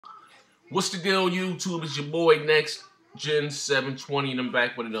What's the deal, YouTube? It's your boy Next Gen 720, and I'm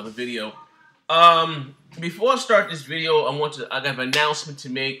back with another video. Before I start this video, I got an announcement to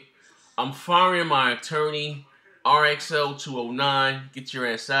make. I'm firing my attorney, RXL 209. Get your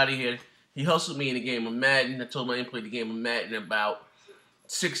ass out of here. He hustled me in the game of Madden. I told him I didn't play the game of Madden in about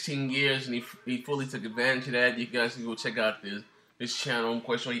 16 years, and he fully took advantage of that. You guys can go check out this channel. I'm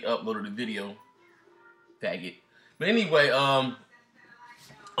quite sure he uploaded the video. Faggot. But anyway,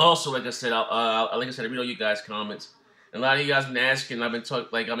 also, like I said, I read all you guys' comments. And a lot of you guys been asking. I've been talking,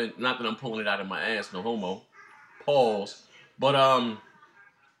 not that I'm pulling it out of my ass, no homo, pause. But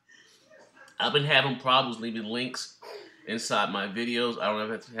I've been having problems leaving links inside my videos. I don't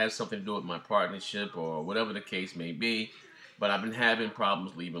know if it has something to do with my partnership or whatever the case may be, but I've been having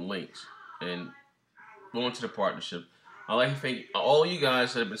problems leaving links. And going to the partnership, I'd like to thank all you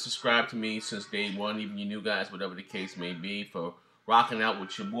guys that have been subscribed to me since day one, even you new guys, whatever the case may be, for rocking out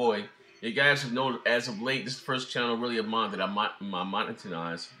with your boy. You guys have known as of late, this is the first channel really of mine that I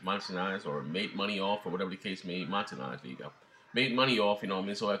monetize or made money off, or whatever the case may be. Monetize, there you go. Made money off, you know what I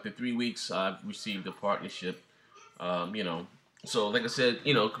mean? So after 3 weeks, I've received a partnership, you know. So like I said,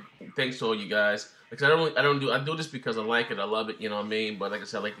 you know, thanks to all you guys. Because I do this because I like it, I love it, you know what I mean? But like I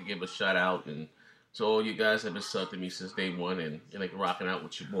said, I'd like to give a shout out and so all you guys have been subbed to me since day one, and you're like rocking out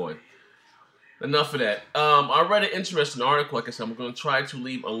with your boy. Enough of that. I read an interesting article. Like I said, I'm going to try to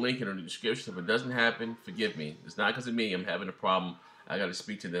leave a link in the description. If it doesn't happen, forgive me. It's not because of me. I'm having a problem. I got to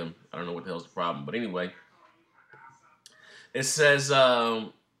speak to them. I don't know what the hell's the problem. But anyway, it says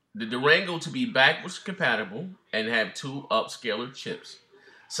the Durango to be backwards compatible and have 2 upscaler chips.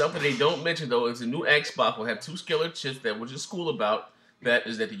 Something they don't mention, though, is the new Xbox will have 2 scalar chips that we're just cool about. That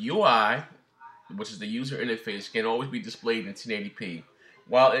is that the UI, which is the user interface, can always be displayed in 1080p.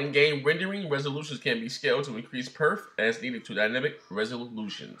 While in-game rendering resolutions can be scaled to increase perf as needed to dynamic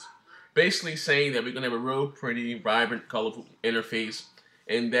resolutions. Basically saying that we're going to have a real pretty, vibrant, colorful interface,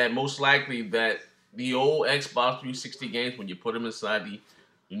 and that most likely that the old Xbox 360 games, when you put them inside the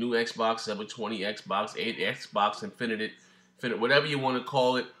new Xbox 720, Xbox 8, Xbox Infinite, whatever you want to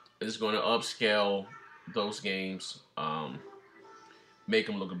call it, is going to upscale those games, make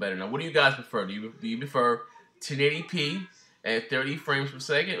them look better. Now, what do you guys prefer? Do you prefer 1080p at 30 frames per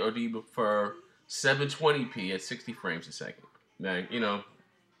second, or do you prefer 720p at 60 frames a second? Now, you know,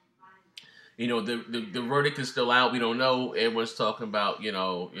 the verdict is still out. We don't know. Everyone's talking about, you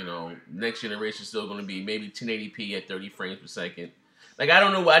know, next generation is still going to be maybe 1080p at 30 frames per second. Like, I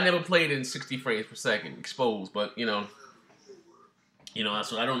don't know. I never played in 60 frames per second exposed, but so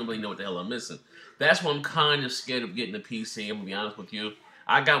I don't really know what the hell I'm missing. That's why I'm kind of scared of getting a PC. I'm going to be honest with you.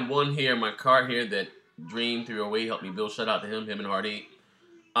 I got one here in my cart here that Dream 308 helped me build. Shout out to him and Hard 8.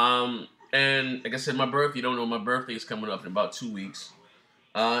 And like I said, my birthday, you don't know, my birthday is coming up in about 2 weeks.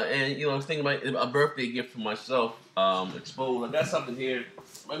 And, you know, I was thinking about a birthday gift for myself, exposed. I got something here.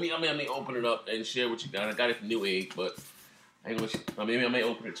 I may open it up and share with you guys. I got it from New Egg, but maybe I may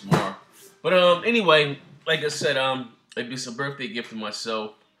open it tomorrow. But anyway, like I said, it's a birthday gift for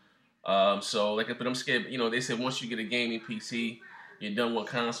myself. But I'm scared. You know, they said once you get a gaming PC, you're done with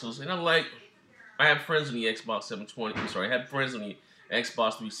consoles. And I'm like, I have friends on the Xbox 720. I'm sorry, I have friends on the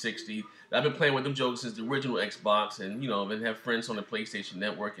Xbox 360. I've been playing with them jokers since the original Xbox, and I have friends on the PlayStation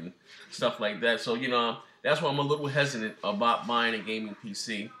Network and stuff like that. So that's why I'm a little hesitant about buying a gaming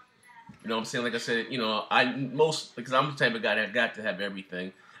PC. You know what I'm saying? Like I said, because I'm the type of guy that got to have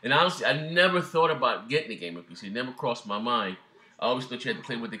everything. And honestly, I never thought about getting a gaming PC. It never crossed my mind. I always thought you had to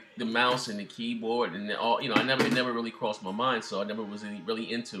play with the mouse and the keyboard, and it never really crossed my mind. So I never was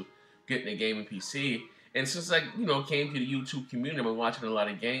really into getting a gaming PC. And since I came to the YouTube community, I've been watching a lot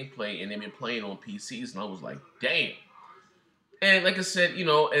of gameplay, and they've been playing on PCs, and I was like, damn. And like I said,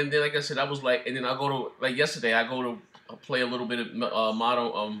 and then like I said, I was like, and then I go to, like yesterday, I go to play a little bit of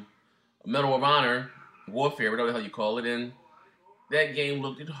Medal of Honor, Warfare, whatever the hell you call it, and that game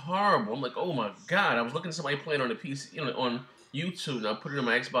looked horrible. I'm like, oh my god. I was looking at somebody playing on the PC, on YouTube, and I put it on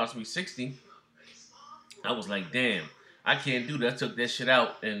my Xbox 360. I was like, damn, I can't do that. I took that shit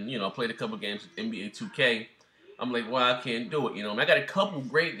out and, played a couple games with NBA 2K. I'm like, well, I can't do it, I got a couple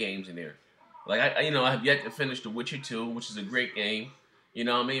great games in there. Like, I have yet to finish The Witcher 2, which is a great game. You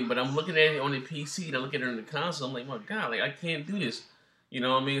know what I mean? But I'm looking at it on the PC, and I look at it on the console. I'm like, my God, like, I can't do this. You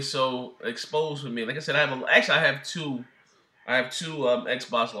know what I mean? So, exposed with me. Like I said, I have two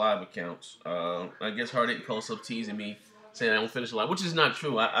Xbox Live accounts. I guess Hard 8 calls up teasing me, saying I don't finish a lot, which is not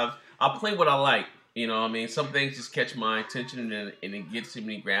true. I play what I like. You know what I mean? Some things just catch my attention, and it gets to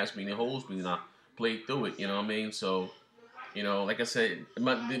me, grabs me, and it holds me, and I play through it. You know what I mean? So, like I said, the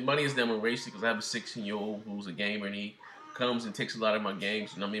money is never wasted because I have a 16-year-old who's a gamer, and he comes and takes a lot of my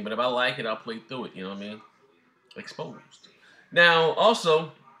games. You know what I mean? But if I like it, I'll play through it. You know what I mean? Exposed. Now,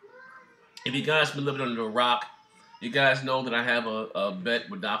 also, if you guys been living under a rock, you guys know that I have a bet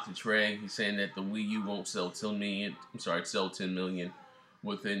with Dr. Trey. He's saying that the Wii U won't sell 10 million. I'm sorry, sell 10 million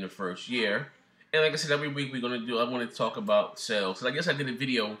within the first year. And like I said, every week I want to talk about sales. So I guess I did a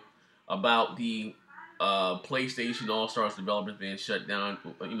video about the PlayStation All-Stars developers being shut down,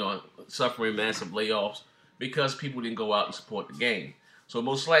 you know, suffering massive layoffs because people didn't go out and support the game. So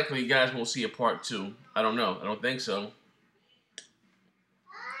most likely, you guys won't see a part 2. I don't know. I don't think so.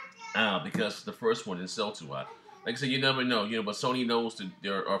 Because the first one didn't sell too hot. Like I said, you never know. You know, but Sony knows that they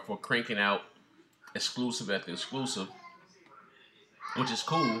are for cranking out exclusive after exclusive, which is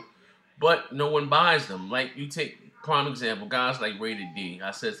cool. But no one buys them. Like, you take prime example, guys like Rated D. He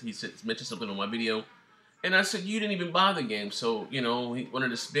mentioned something on my video, and I said, you didn't even buy the game. So, you know, one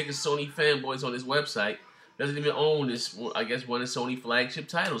of the biggest Sony fanboys on his website doesn't even own this, I guess, one of Sony flagship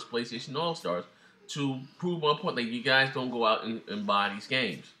titles, PlayStation All-Stars, to prove my point. Like, you guys don't go out and buy these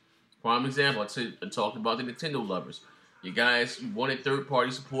games. Prime example, I talked about the Nintendo lovers. You guys wanted third-party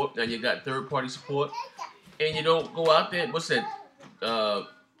support, now you got third-party support, and you don't go out there. What's that?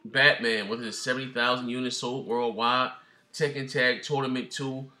 Batman, what is it, 70,000 units sold worldwide. Tekken Tag Tournament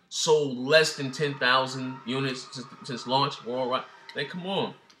 2 sold less than 10,000 units since launch worldwide. Like, come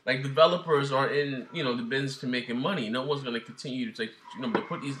on. Like, developers are in, you know, the business to making money. No one's going to continue to, to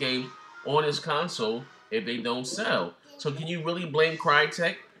put these games on this console if they don't sell. So can you really blame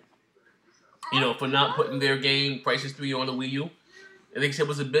Crytek, you know, for not putting their game Crisis 3 on the Wii U? And they said it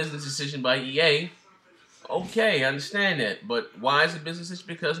was a business decision by EA. Okay, I understand that. But why is it business decision?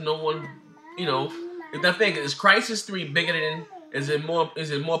 Because no one, you know, if I think, is Crisis 3 bigger than, is it more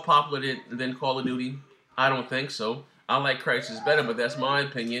popular than Call of Duty? I don't think so. I like Crisis better, but that's my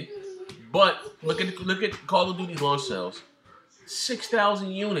opinion. But look at Call of Duty launch sales.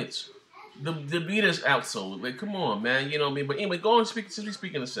 6,000 units. The beta's outsold. Like, come on, man. You know what I mean? But anyway, since we're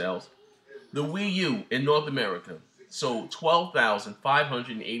speaking of sales, the Wii U in North America sold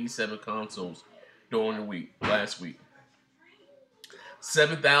 12,587 consoles during the week, last week.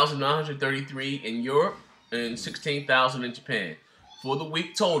 7,933 in Europe and 16,000 in Japan. For the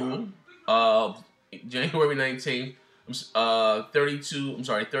week total of January 19th,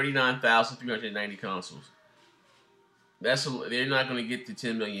 39,390 consoles. They're not going to get to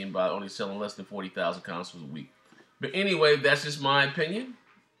 10 million by only selling less than 40,000 consoles a week. But anyway, that's just my opinion.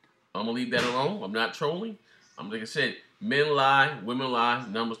 I'm going to leave that alone. I'm not trolling. Like I said, men lie, women lie,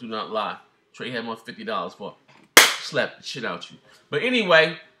 numbers do not lie. Trey had my $50 for slap the shit out you. But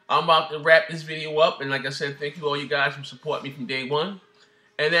anyway, I'm about to wrap this video up. And like I said, thank you all you guys for supporting me from day one.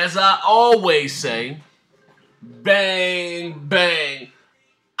 And as I always say, bang, bang.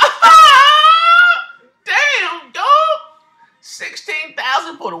 Damn, dog.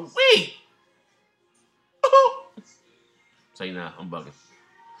 16,000 for the week. Say nah, I'm bugging.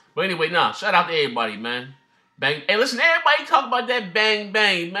 But anyway, nah, shout out to everybody, man. Bang. Hey, listen, everybody talk about that bang,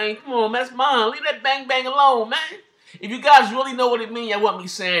 bang, man. Come on, that's mine. Leave that bang, bang alone, man. If you guys really know what it means, y'all want me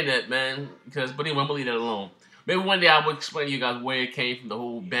saying that, man. But anyway, I'm going to leave that alone. Maybe one day I will explain to you guys where it came from, the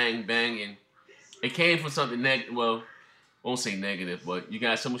whole bang, bang. And it came from something negative. Well, I won't say negative, but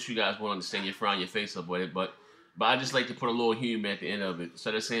some of you guys won't understand. You frown your face up with it. But I just like to put a little humor at the end of it.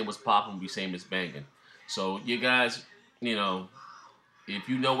 Instead of saying what's popping, we saying it's banging. So you guys, you know, if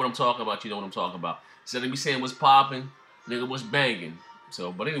you know what I'm talking about, you know what I'm talking about. Instead of me saying what's popping, nigga, what's banging.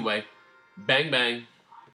 So, but anyway, bang, bang.